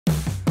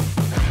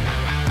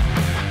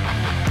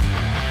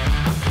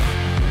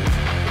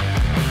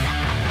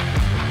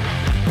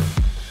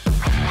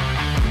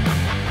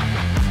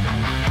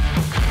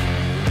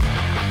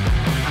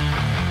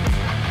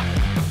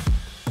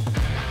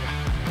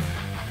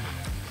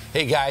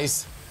Hey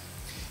guys,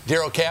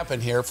 Daryl Kaplan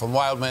here from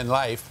Wild Men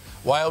Life,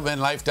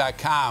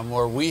 wildmenlife.com,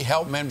 where we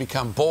help men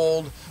become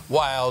bold,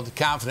 wild,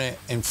 confident,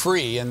 and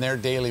free in their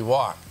daily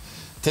walk.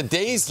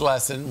 Today's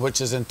lesson,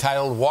 which is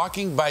entitled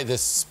Walking by the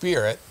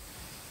Spirit,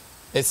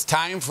 It's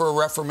Time for a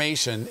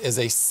Reformation, is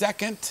a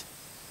second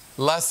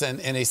lesson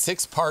in a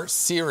 6-part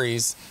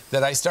series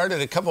that I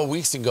started a couple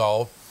weeks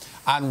ago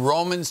on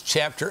Romans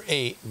chapter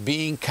 8,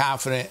 being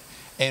confident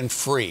and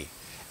free.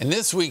 And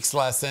this week's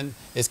lesson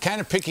is kind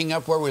of picking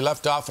up where we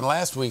left off in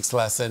last week's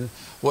lesson,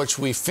 which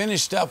we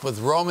finished up with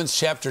Romans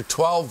chapter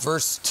 12,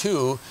 verse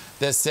 2,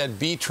 that said,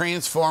 be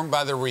transformed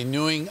by the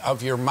renewing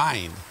of your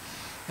mind.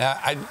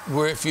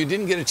 If you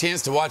didn't get a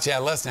chance to watch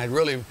that lesson, I'd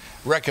really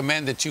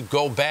recommend that you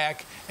go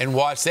back and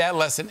watch that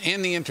lesson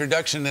and the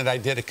introduction that I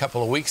did a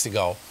couple of weeks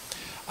ago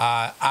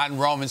on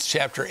Romans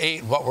chapter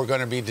 8, what we're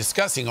going to be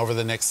discussing over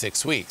the next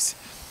 6 weeks.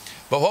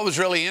 But what was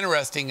really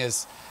interesting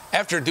is,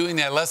 after doing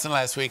that lesson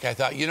last week, I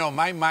thought,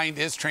 my mind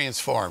is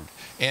transformed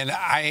and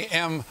I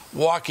am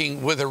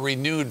walking with a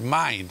renewed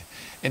mind,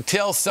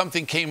 until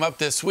something came up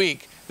this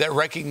week that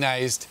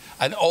recognized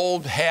an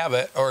old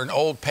habit or an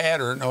old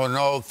pattern or an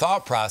old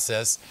thought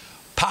process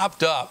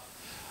popped up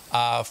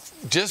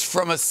just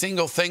from a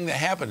single thing that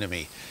happened to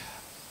me.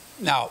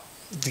 Now,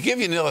 to give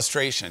you an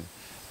illustration,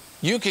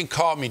 you can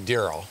call me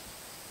Daryl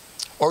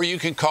or you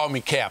can call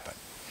me Kaplan.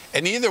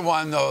 And either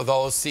one of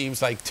those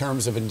seems like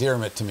terms of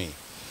endearment to me.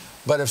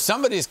 But if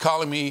somebody's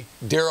calling me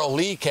Daryl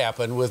Lee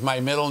Kaplan with my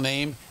middle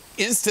name,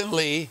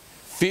 instantly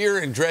fear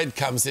and dread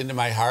comes into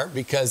my heart,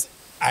 because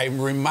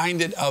I'm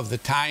reminded of the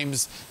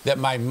times that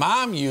my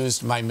mom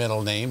used my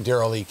middle name,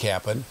 Daryl Lee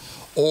Kaplan,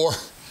 or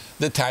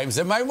the times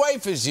that my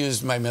wife has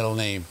used my middle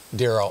name,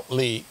 Daryl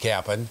Lee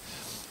Kaplan.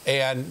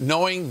 And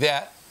knowing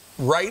that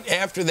right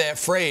after that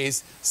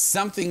phrase,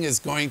 something is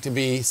going to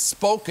be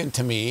spoken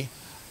to me,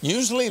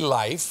 usually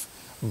life,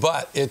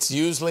 but it's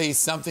usually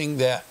something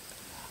that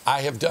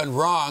I have done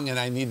wrong and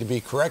I need to be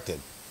corrected.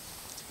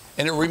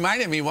 And it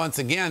reminded me once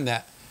again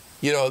that,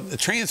 the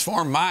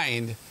transformed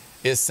mind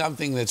is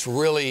something that's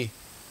really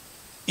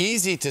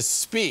easy to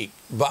speak,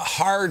 but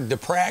hard to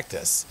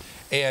practice.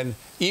 And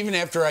even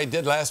after I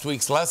did last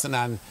week's lesson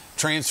on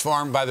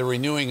transformed by the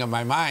renewing of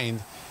my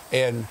mind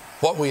and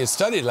what we had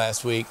studied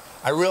last week,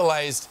 I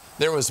realized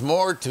there was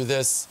more to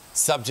this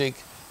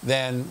subject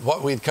than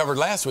what we had covered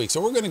last week.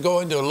 So we're going to go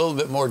into a little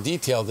bit more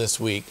detail this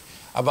week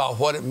about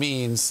what it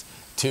means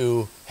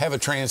to have a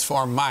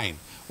transformed mind.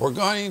 We're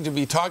going to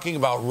be talking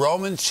about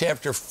Romans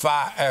chapter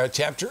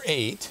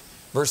 8,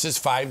 verses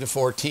 5 to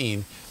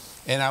 14.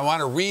 And I want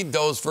to read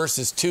those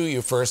verses to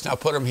you first, and I'll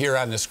put them here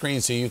on the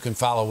screen so you can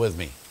follow with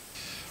me.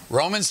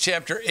 Romans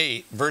chapter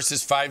 8,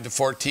 verses 5 to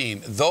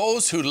 14.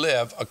 Those who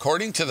live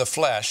according to the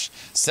flesh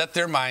set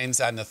their minds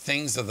on the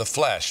things of the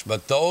flesh,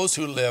 but those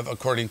who live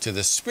according to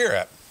the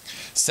Spirit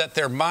set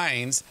their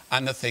minds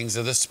on the things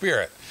of the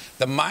Spirit.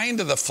 The mind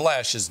of the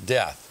flesh is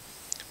death,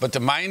 but the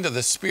mind of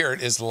the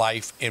Spirit is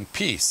life and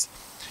peace.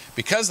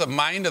 Because the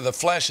mind of the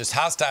flesh is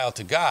hostile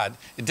to God,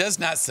 it does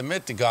not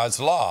submit to God's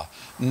law,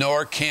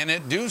 nor can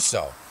it do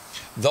so.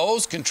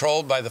 Those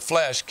controlled by the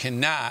flesh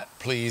cannot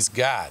please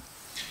God.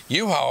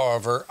 You,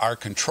 however, are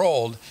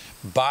controlled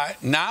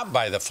not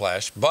by the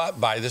flesh, but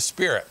by the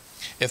Spirit,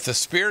 if the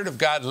Spirit of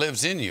God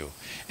lives in you.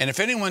 And if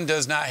anyone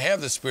does not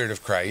have the Spirit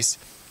of Christ,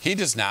 he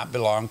does not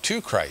belong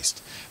to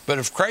Christ. But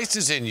if Christ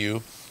is in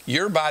you,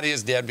 your body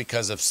is dead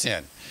because of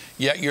sin,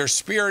 yet your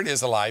spirit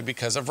is alive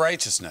because of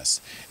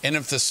righteousness. And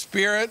if the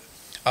Spirit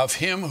of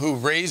him who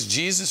raised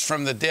Jesus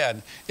from the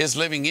dead is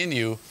living in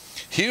you,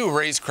 he who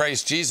raised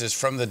Christ Jesus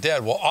from the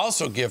dead will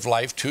also give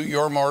life to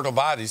your mortal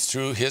bodies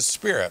through his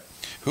Spirit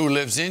who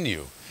lives in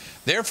you.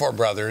 Therefore,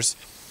 brothers,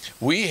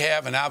 we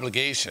have an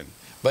obligation,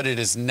 but it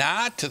is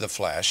not to the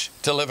flesh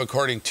to live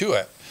according to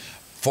it.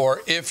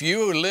 For if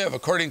you live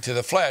according to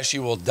the flesh,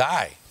 you will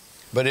die.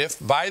 But if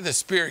by the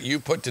Spirit you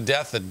put to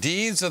death the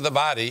deeds of the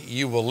body,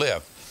 you will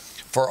live.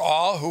 For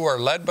all who are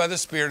led by the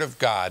Spirit of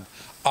God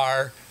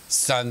are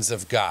sons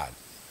of God.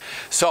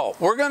 So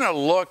we're going to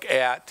look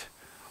at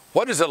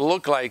what does it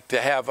look like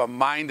to have a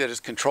mind that is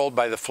controlled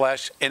by the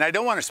flesh. And I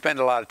don't want to spend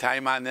a lot of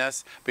time on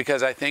this,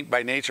 because I think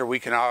by nature we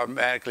can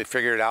automatically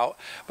figure it out.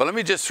 But let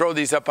me just throw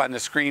these up on the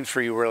screen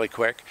for you really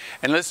quick.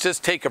 And let's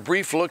just take a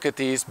brief look at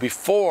these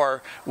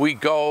before we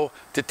go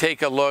to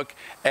take a look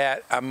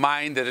at a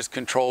mind that is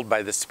controlled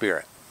by the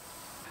Spirit.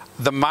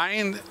 The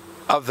mind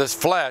of this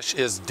flesh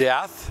is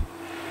death.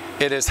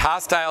 It is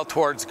hostile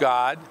towards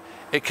God.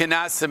 It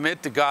cannot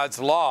submit to God's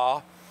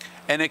law,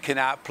 and it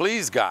cannot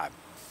please God.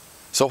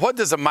 So what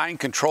does a mind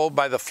controlled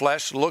by the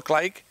flesh look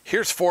like?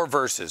 Here's 4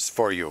 verses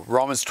for you.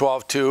 Romans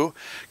 12:2,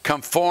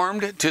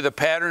 conformed to the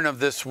pattern of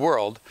this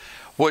world,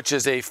 which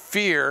is a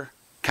fear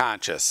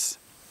conscious.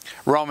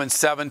 Romans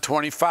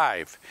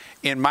 7:25,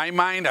 in my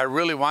mind I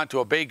really want to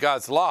obey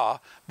God's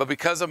law, but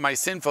because of my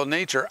sinful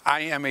nature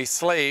I am a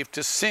slave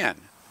to sin,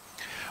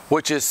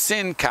 which is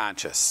sin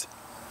conscious.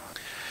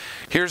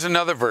 Here's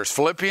another verse,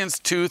 Philippians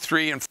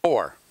 2:3 and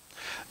 4.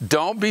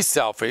 Don't be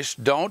selfish.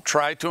 Don't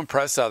try to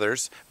impress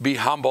others. Be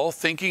humble,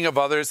 thinking of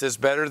others as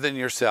better than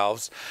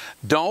yourselves.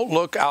 Don't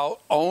look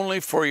out only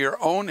for your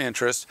own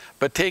interest,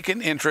 but take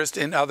an interest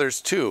in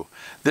others too.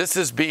 This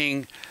is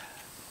being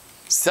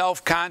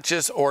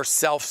self-conscious or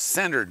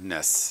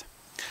self-centeredness.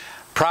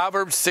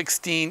 Proverbs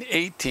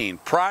 16:18.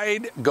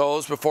 Pride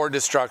goes before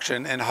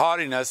destruction and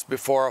haughtiness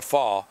before a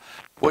fall,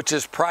 which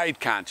is pride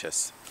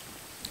conscious.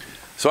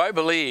 So I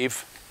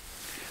believe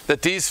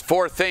that these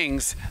four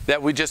things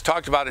that we just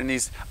talked about in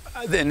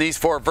these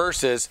four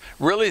verses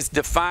really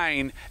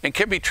define and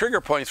can be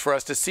trigger points for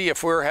us to see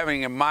if we're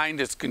having a mind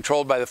that's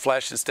controlled by the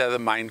flesh instead of the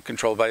mind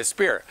controlled by the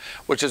spirit,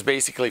 which is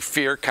basically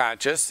fear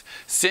conscious,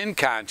 sin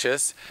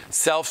conscious,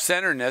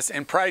 self-centeredness,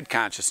 and pride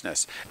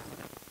consciousness.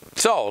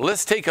 So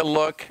let's take a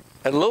look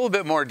at a little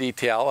bit more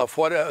detail of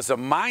what does a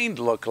mind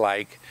look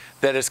like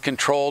that is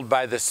controlled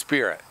by the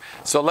spirit.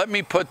 So let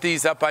me put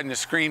these up on the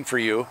screen for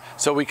you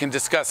so we can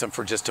discuss them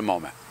for just a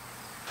moment.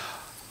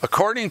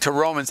 According to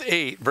Romans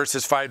 8,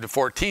 verses 5 to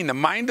 14, the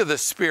mind of the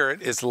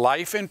Spirit is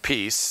life and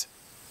peace.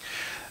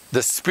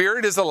 The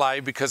Spirit is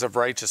alive because of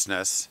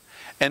righteousness,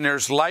 and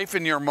there's life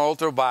in your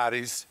mortal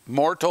bodies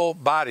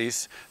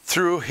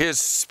through His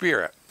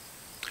Spirit.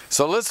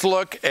 So let's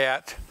look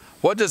at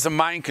what does a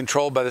mind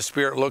controlled by the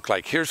Spirit look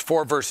like. Here's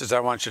four verses I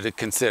want you to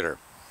consider.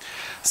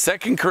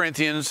 2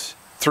 Corinthians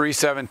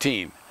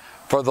 3:17,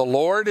 for the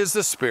Lord is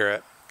the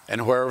Spirit,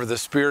 and wherever the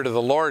Spirit of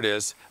the Lord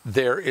is,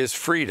 there is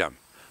freedom.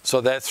 So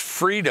that's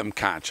freedom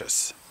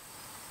conscious.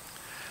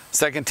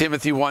 2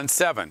 Timothy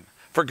 1:7,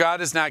 for God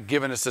has not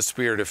given us a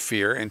spirit of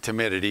fear and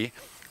timidity,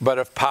 but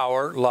of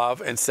power,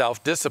 love, and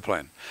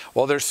self-discipline.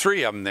 Well, there's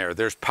three of them there.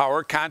 There's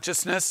power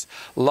consciousness,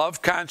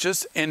 love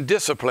conscious, and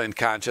discipline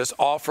conscious,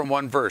 all from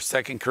one verse,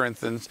 2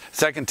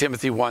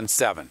 Timothy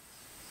 1:7.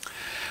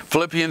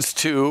 Philippians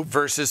 2,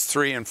 verses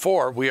 3 and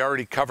 4, we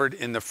already covered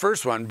in the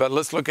first one, but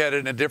let's look at it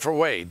in a different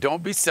way.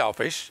 Don't be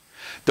selfish.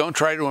 Don't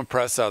try to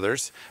impress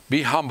others.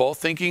 Be humble,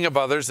 thinking of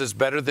others as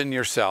better than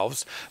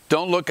yourselves.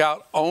 Don't look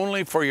out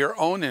only for your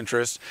own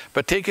interest,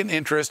 but take an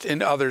interest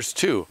in others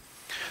too.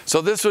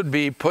 So this would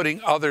be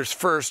putting others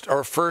first,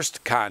 or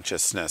first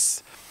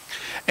consciousness.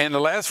 And the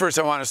last verse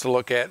I want us to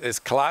look at is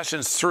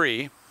Colossians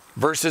 3,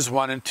 verses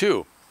 1 and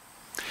 2.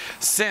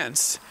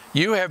 Since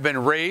you have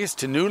been raised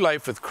to new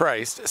life with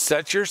Christ,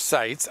 set your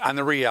sights on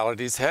the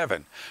realities of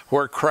heaven,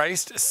 where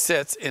Christ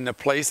sits in the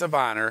place of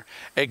honor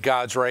at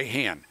God's right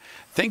hand.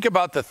 Think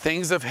about the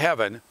things of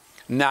heaven,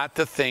 not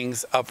the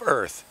things of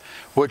earth,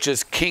 which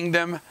is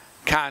kingdom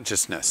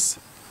consciousness.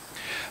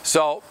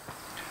 So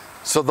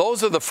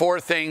those are the four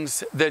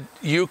things that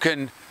you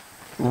can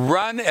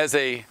run as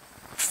a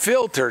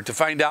filter to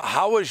find out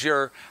how is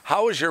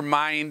your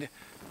mind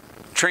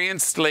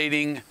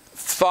translating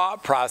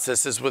thought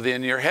processes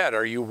within your head.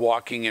 Are you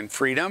walking in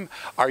freedom?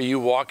 Are you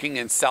walking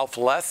in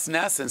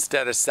selflessness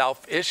instead of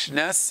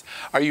selfishness?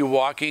 Are you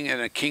walking in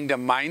a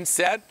kingdom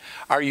mindset?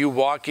 Are you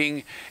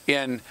walking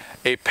in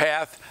a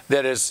path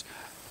that is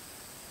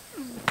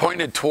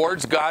pointed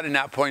towards God and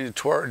not pointed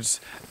towards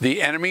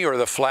the enemy or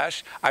the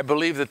flesh? I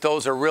believe that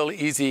those are really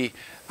easy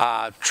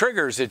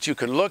triggers that you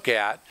can look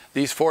at,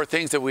 these four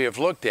things that we have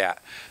looked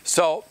at.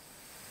 So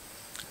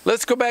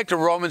let's go back to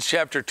Romans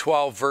chapter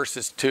 12,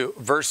 verse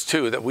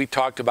 2 that we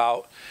talked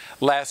about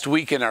last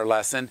week in our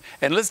lesson,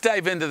 and let's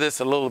dive into this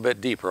a little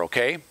bit deeper,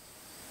 okay?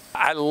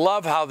 I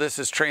love how this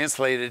is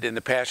translated in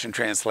the Passion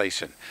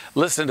Translation.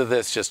 Listen to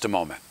this just a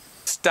moment.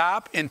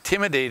 Stop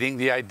intimidating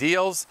the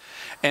ideals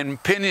and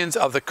opinions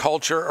of the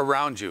culture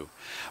around you,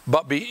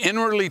 but be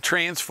inwardly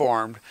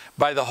transformed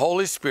by the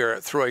Holy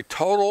Spirit through a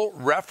total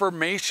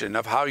reformation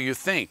of how you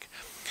think.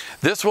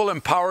 This will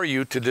empower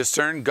you to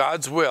discern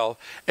God's will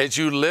as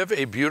you live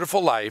a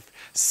beautiful life,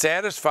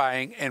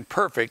 satisfying and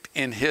perfect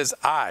in His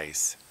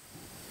eyes.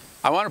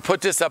 I want to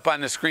put this up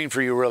on the screen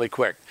for you really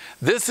quick.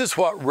 This is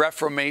what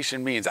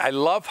reformation means. I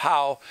love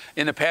how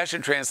in the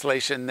Passion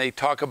Translation they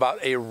talk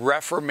about a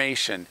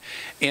reformation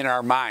in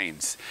our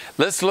minds.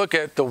 Let's look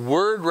at the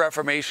word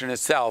reformation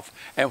itself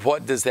and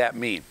what does that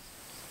mean.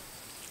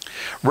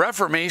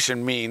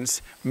 Reformation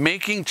means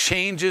making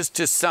changes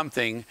to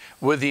something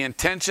with the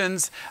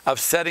intentions of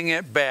setting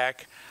it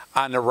back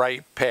on the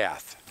right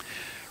path.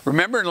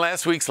 Remember in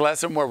last week's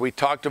lesson where we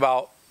talked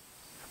about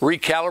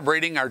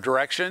recalibrating our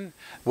direction,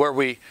 where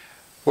we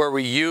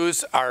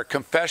use our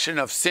confession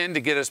of sin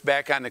to get us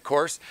back on the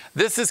course?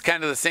 This is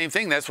kind of the same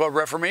thing. That's what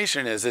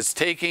reformation is. It's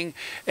taking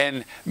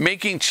and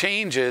making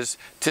changes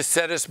to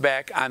set us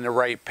back on the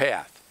right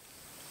path.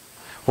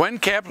 When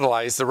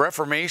capitalized, the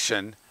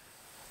Reformation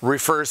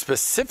refers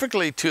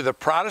specifically to the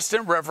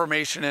Protestant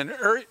Reformation in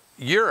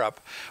Europe,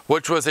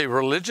 which was a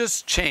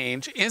religious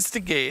change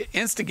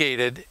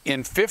instigated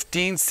in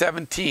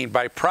 1517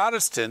 by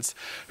Protestants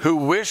who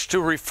wished to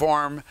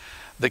reform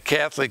the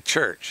Catholic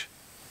Church.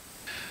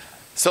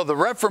 So the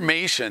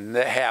Reformation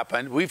that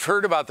happened, we've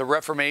heard about the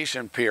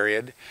Reformation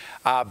period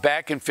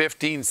back in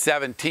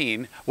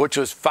 1517, which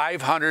was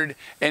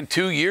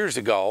 502 years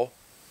ago.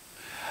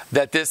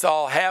 that this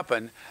all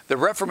happened. The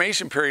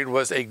Reformation period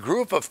was a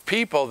group of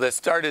people that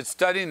started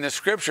studying the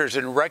scriptures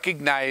and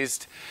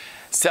recognized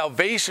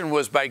salvation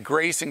was by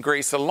grace and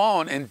grace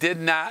alone, and did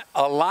not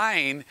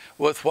align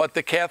with what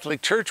the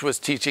Catholic Church was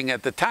teaching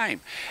at the time.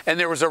 And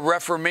there was a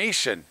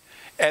Reformation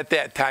at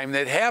that time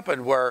that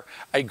happened where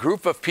a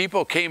group of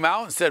people came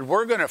out and said,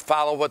 we're going to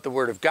follow what the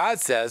Word of God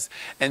says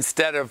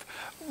instead of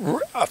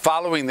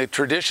following the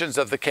traditions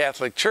of the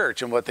Catholic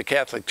Church and what the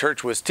Catholic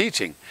Church was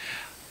teaching.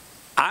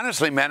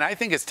 Honestly, man, I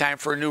think it's time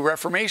for a new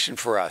Reformation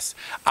for us.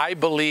 I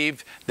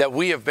believe that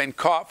we have been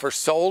caught for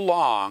so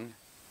long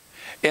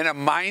in a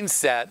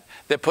mindset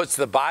that puts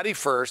the body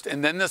first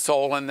and then the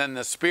soul and then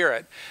the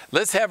spirit.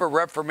 Let's have a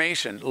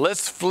reformation.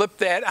 Let's flip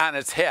that on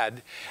its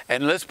head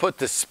and let's put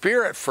the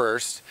spirit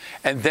first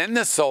and then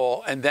the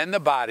soul and then the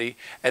body,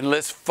 and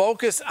let's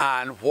focus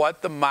on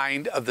what the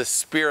mind of the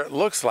spirit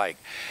looks like.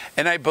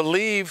 And I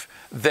believe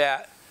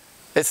that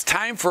it's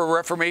time for a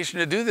reformation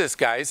to do this,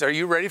 guys. Are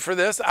you ready for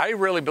this? I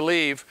really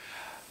believe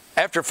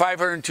after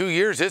 502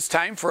 years, it's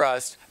time for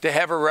us to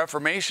have a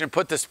reformation,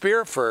 put the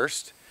spirit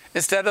first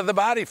instead of the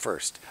body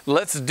first.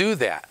 Let's do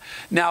that.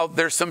 Now,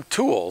 there's some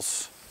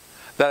tools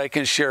that I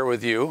can share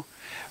with you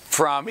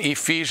from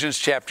Ephesians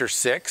chapter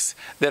 6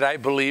 that I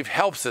believe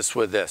helps us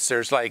with this.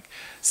 There's like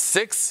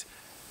 6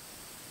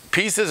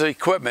 pieces of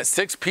equipment,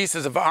 6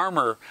 pieces of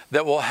armor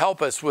that will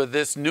help us with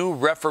this new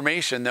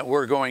reformation that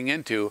we're going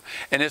into,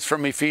 and it's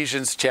from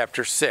Ephesians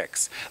chapter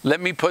 6.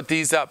 Let me put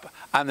these up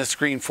on the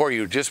screen for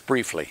you just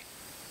briefly.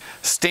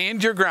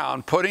 Stand your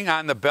ground, putting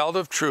on the belt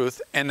of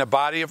truth and the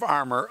body of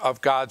armor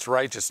of God's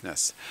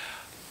righteousness.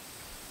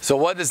 So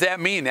what does that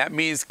mean? That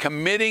means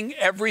committing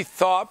every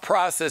thought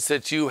process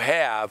that you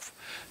have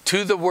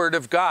to the Word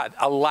of God.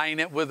 Align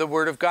it with the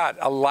Word of God.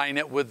 Align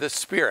it with the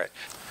Spirit.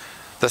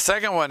 The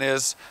second one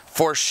is,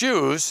 for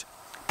shoes,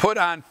 put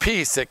on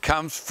peace that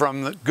comes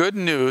from the good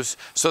news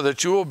so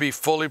that you will be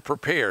fully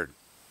prepared.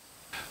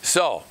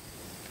 So,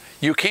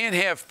 you can't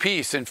have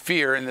peace and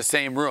fear in the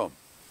same room.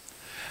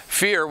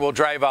 Fear will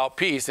drive out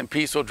peace, and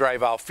peace will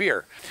drive out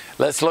fear.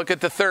 Let's look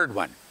at the third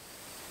one.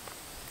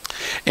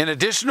 In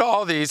addition to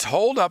all these,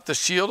 hold up the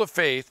shield of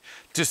faith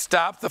to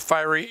stop the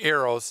fiery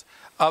arrows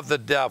of the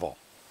devil.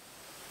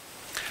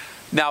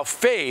 Now,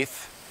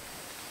 faith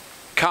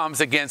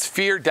comes against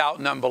fear, doubt,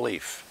 and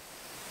unbelief.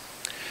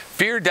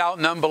 Fear, doubt,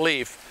 and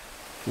unbelief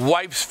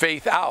wipes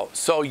faith out.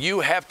 So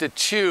you have to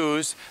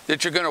choose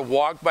that you're going to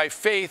walk by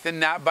faith and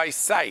not by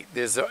sight,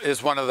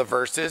 is one of the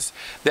verses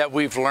that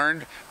we've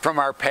learned from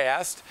our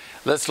past.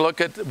 Let's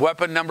look at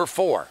weapon number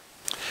 4.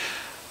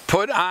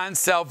 Put on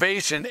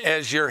salvation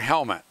as your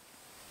helmet.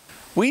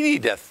 We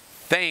need to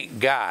thank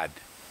God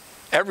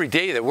every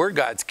day that we're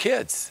God's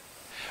kids.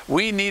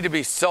 We need to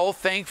be so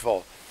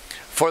thankful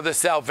for the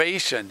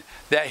salvation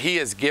that He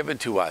has given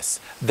to us.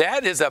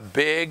 That is a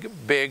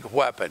big, big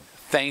weapon.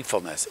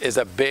 Thankfulness is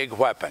a big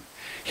weapon.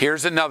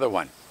 Here's another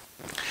one.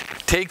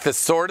 Take the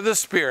sword of the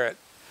Spirit,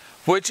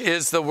 which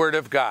is the Word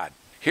of God.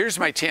 Here's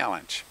my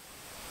challenge.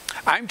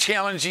 I'm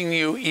challenging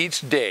you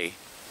each day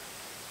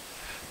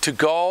to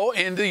go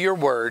into your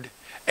Word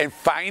and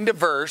find a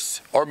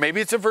verse, or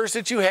maybe it's a verse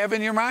that you have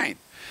in your mind.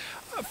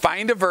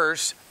 Find a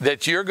verse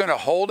that you're going to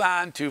hold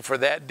on to for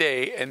that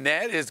day, and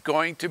that is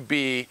going to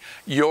be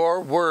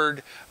your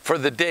word for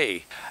the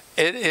day.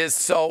 It is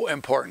so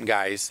important,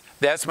 guys.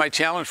 That's my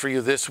challenge for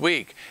you this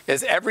week,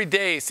 is every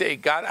day say,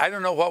 God, I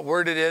don't know what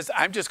word it is.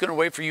 I'm just going to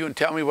wait for you and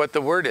tell me what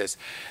the word is.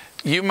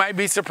 You might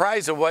be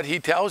surprised at what He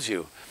tells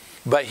you,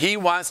 but He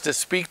wants to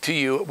speak to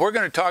you. We're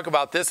going to talk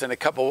about this in a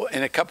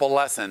couple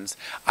lessons.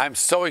 I'm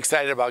so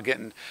excited about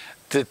getting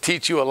to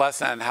teach you a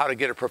lesson on how to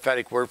get a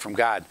prophetic word from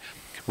God.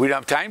 We don't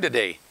have time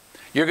today.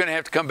 You're going to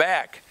have to come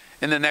back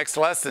in the next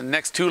lesson,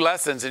 next 2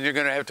 lessons, and you're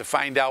going to have to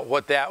find out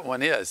what that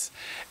one is.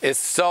 It's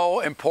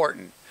so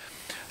important.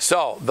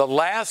 So the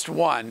last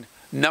one,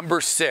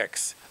 number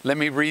 6, let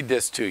me read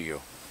this to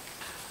you.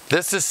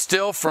 This is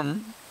still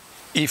from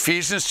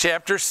Ephesians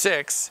chapter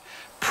 6.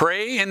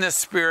 Pray in the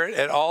Spirit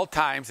at all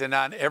times and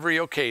on every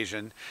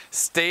occasion.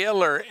 Stay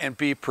alert and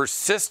be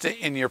persistent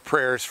in your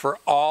prayers for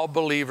all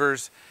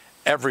believers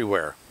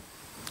everywhere.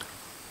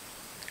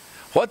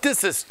 What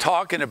this is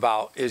talking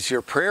about is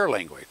your prayer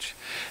language.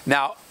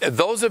 Now,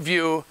 those of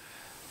you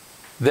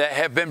that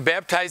have been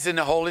baptized in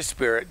the Holy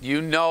Spirit,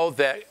 you know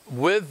that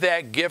with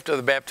that gift of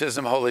the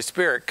baptism of the Holy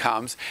Spirit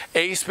comes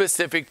a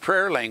specific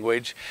prayer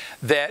language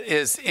that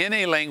is in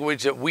a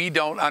language that we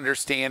don't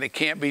understand. It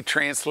can't be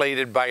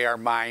translated by our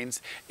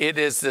minds. It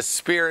is the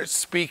Spirit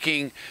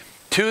speaking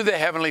to the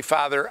Heavenly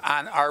Father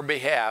on our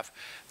behalf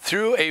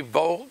through a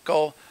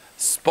vocal,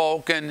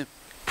 spoken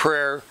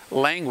prayer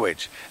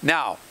language.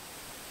 Now,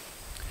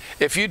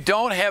 if you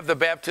don't have the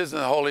baptism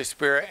of the Holy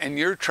Spirit and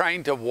you're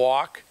trying to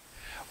walk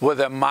with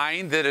a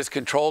mind that is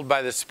controlled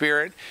by the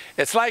Spirit,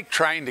 it's like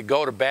trying to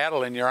go to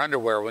battle in your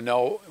underwear with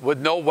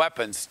no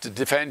weapons to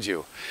defend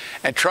you.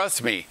 And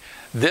trust me,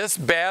 this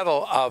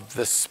battle of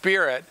the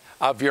Spirit,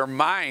 of your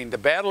mind, the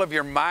battle of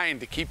your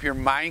mind to keep your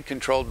mind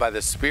controlled by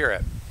the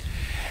Spirit,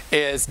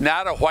 is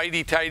not a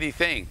whitey-tighty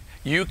thing.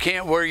 You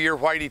can't wear your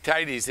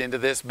whitey-tighties into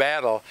this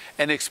battle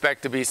and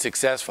expect to be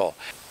successful.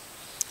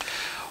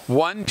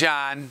 1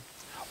 John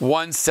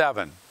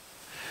 1:7.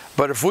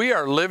 But if we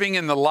are living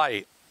in the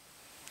light,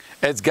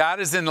 as God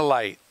is in the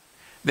light,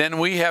 then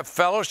we have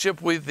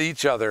fellowship with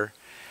each other,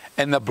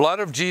 and the blood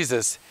of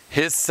Jesus,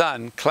 his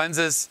Son,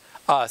 cleanses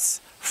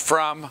us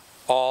from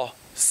all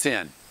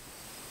sin.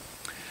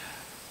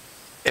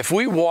 If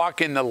we walk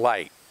in the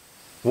light,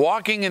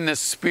 walking in the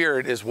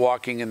Spirit is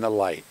walking in the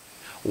light.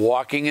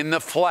 Walking in the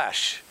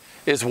flesh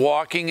is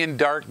walking in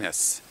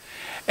darkness.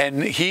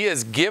 And he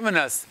has given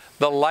us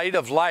the light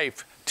of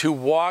life to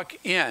walk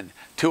in,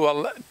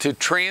 to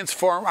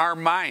transform our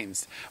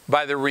minds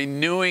by the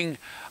renewing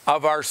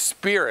of our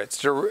spirits,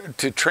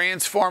 to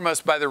transform us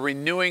by the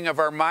renewing of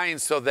our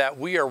minds so that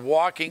we are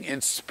walking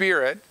in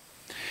spirit,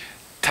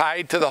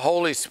 tied to the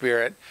Holy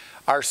Spirit,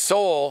 our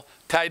soul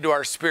tied to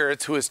our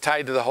spirits, who is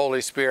tied to the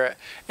Holy Spirit,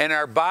 and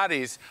our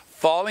bodies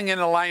falling in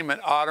alignment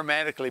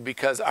automatically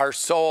because our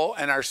soul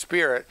and our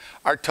spirit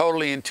are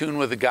totally in tune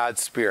with the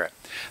God's Spirit.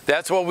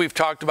 That's what we've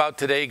talked about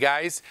today,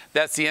 guys.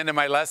 That's the end of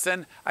my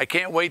lesson. I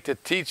can't wait to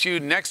teach you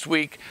next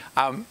week.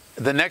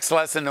 The next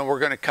lesson that we're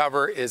going to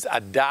cover is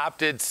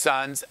adopted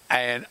sons.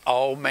 And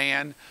oh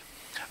man,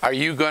 are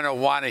you going to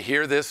want to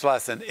hear this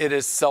lesson? It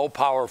is so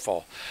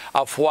powerful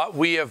of what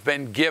we have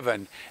been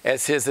given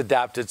as his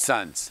adopted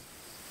sons.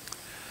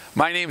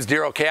 My name is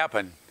Daryl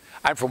Kaplan.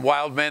 I'm from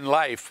Wild Men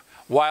Life.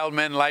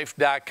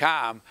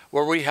 WildMenLife.com,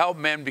 where we help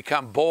men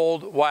become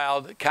bold,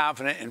 wild,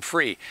 confident, and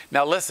free.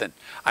 Now listen,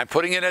 I'm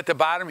putting it at the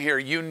bottom here.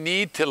 You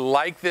need to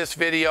like this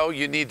video,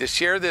 you need to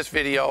share this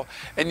video,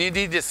 and you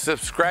need to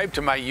subscribe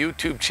to my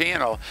YouTube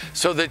channel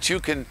so that you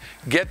can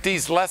get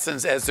these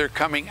lessons as they're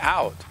coming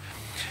out.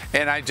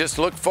 And I just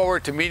look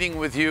forward to meeting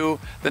with you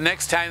the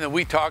next time that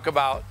we talk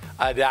about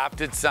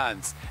adopted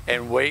sons.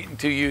 And wait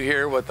until you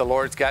hear what the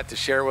Lord's got to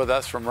share with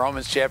us from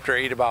Romans chapter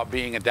 8 about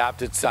being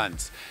adopted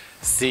sons.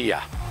 See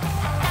ya.